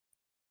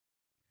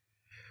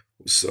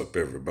What's up,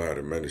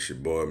 everybody? Man, it's your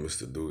boy,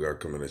 Mr. Dugar,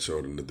 coming at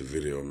y'all with another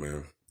video,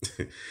 man.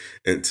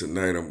 And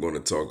tonight, I'm going to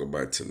talk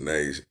about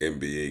tonight's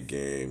NBA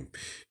game.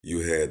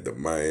 You had the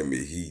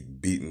Miami Heat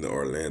beating the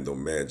Orlando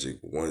Magic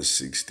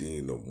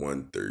 116 to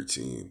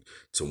 113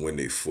 to win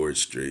their fourth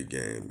straight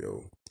game,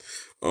 yo.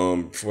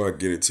 Before I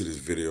get into this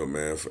video,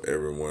 man, for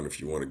everyone, if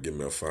you want to give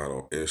me a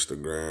follow on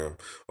Instagram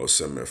or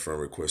send me a friend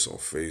request on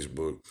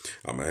Facebook,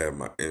 I'm gonna have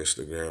my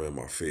Instagram and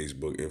my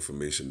Facebook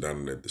information down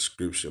in the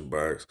description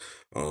box.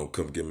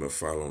 Come give me a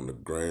follow on the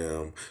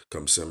gram.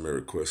 Come send me a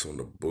request on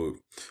the book.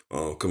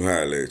 Come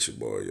holler at your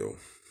boy, yo.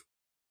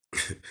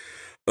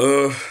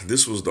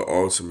 This was the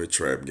ultimate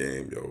trap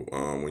game, yo.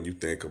 When you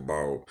think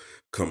about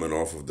coming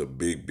off of the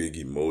big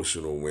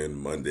emotional win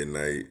Monday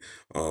night,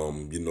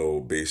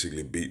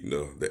 basically beating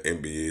the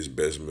NBA's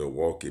best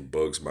Milwaukee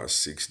Bucks by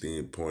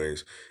 16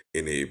 points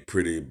in a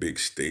pretty big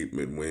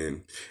statement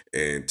win,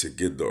 and to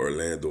get the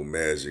Orlando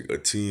Magic, a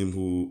team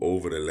who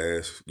over the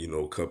last,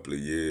 couple of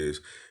years,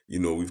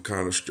 we've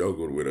kind of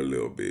struggled with a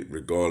little bit,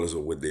 regardless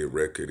of what their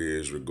record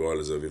is,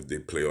 regardless of if they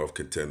playoff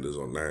contenders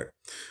or not.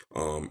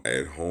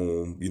 At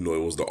home, it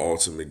was the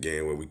ultimate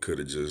game where we could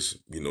have just,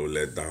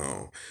 let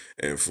down.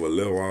 And for a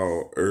little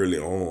while early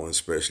on,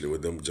 especially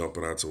with them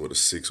jumping out to what a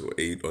 6 or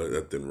 8 or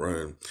nothing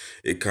run,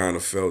 it kind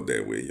of felt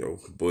that way, yo.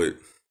 But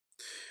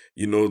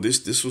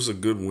this was a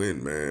good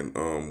win, man.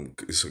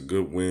 It's a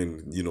good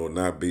win,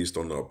 not based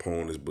on the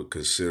opponents, but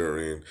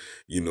considering,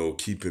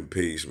 keeping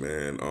pace,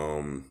 man.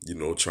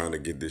 Trying to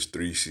get this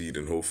 3 seed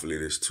and hopefully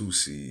this 2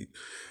 seed.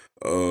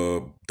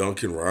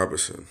 Duncan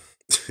Robinson.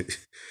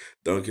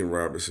 Duncan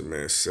Robinson,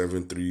 man,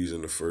 7 threes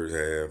in the first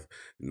half,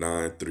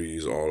 9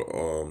 threes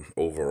all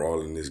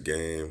overall in this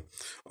game.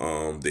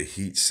 The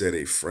Heat set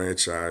a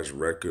franchise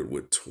record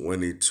with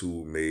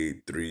 22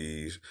 made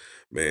threes.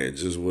 Man,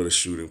 just what a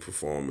shooting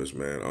performance,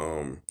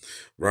 man.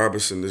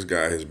 Robinson, this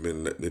guy has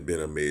been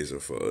amazing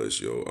for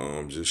us,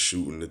 yo. Just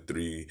shooting the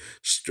three,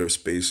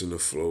 spacing the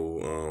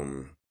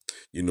flow.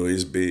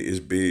 It's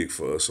big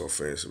for us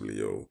offensively,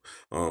 yo.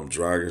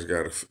 Dragon's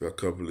got a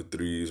couple of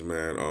threes,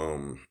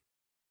 man.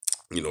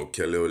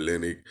 Kelly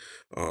Olynyk,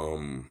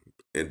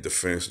 in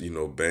defense,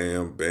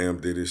 Bam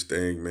did his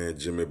thing, man.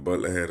 Jimmy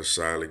Butler had a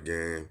solid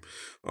game.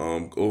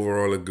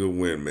 Overall a good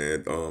win,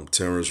 man.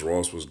 Terrence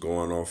Ross was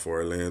going off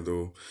for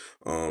Orlando.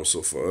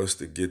 So for us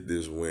to get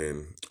this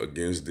win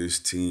against this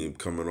team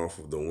coming off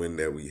of the win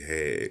that we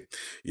had,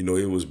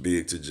 it was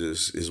big to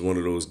it's one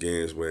of those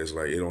games where it's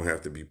like it don't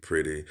have to be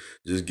pretty.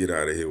 Just get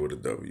out of here with a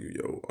W,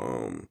 yo.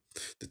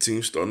 The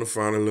team's starting to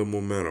find a little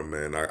momentum,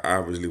 man.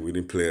 Obviously, we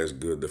didn't play as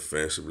good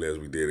defensively as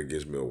we did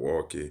against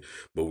Milwaukee,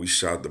 but we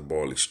shot the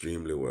ball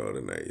extremely well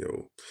tonight,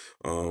 yo.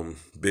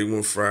 Big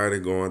one Friday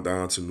going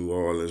down to New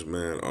Orleans,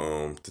 man.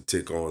 To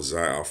take on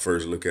Zion. Our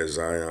first look at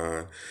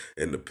Zion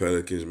and the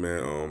Pelicans,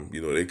 man.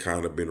 They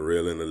kind of been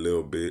reeling a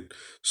little bit,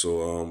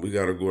 so we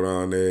got to go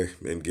down there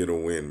and get a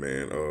win,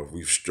 man.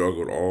 We've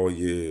struggled all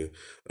year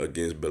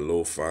against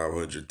below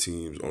 500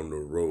 teams on the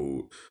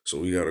road. So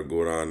we got to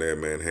go down there,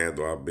 man,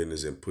 handle our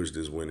business and push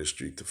this winning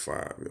streak to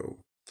 5, yo.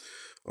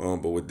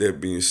 But with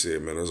that being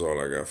said, man, that's all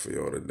I got for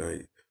y'all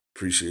tonight.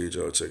 Appreciate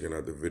y'all checking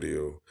out the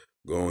video.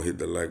 Go and hit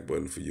the like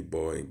button for your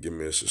boy and give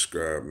me a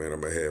subscribe, man.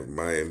 I'm going to have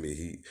Miami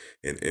Heat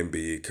and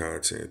NBA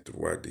content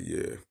throughout the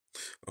year.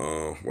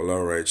 Well,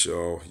 all right,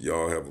 y'all.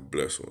 Y'all have a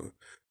blessed one.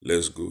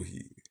 Let's go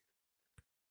Heat.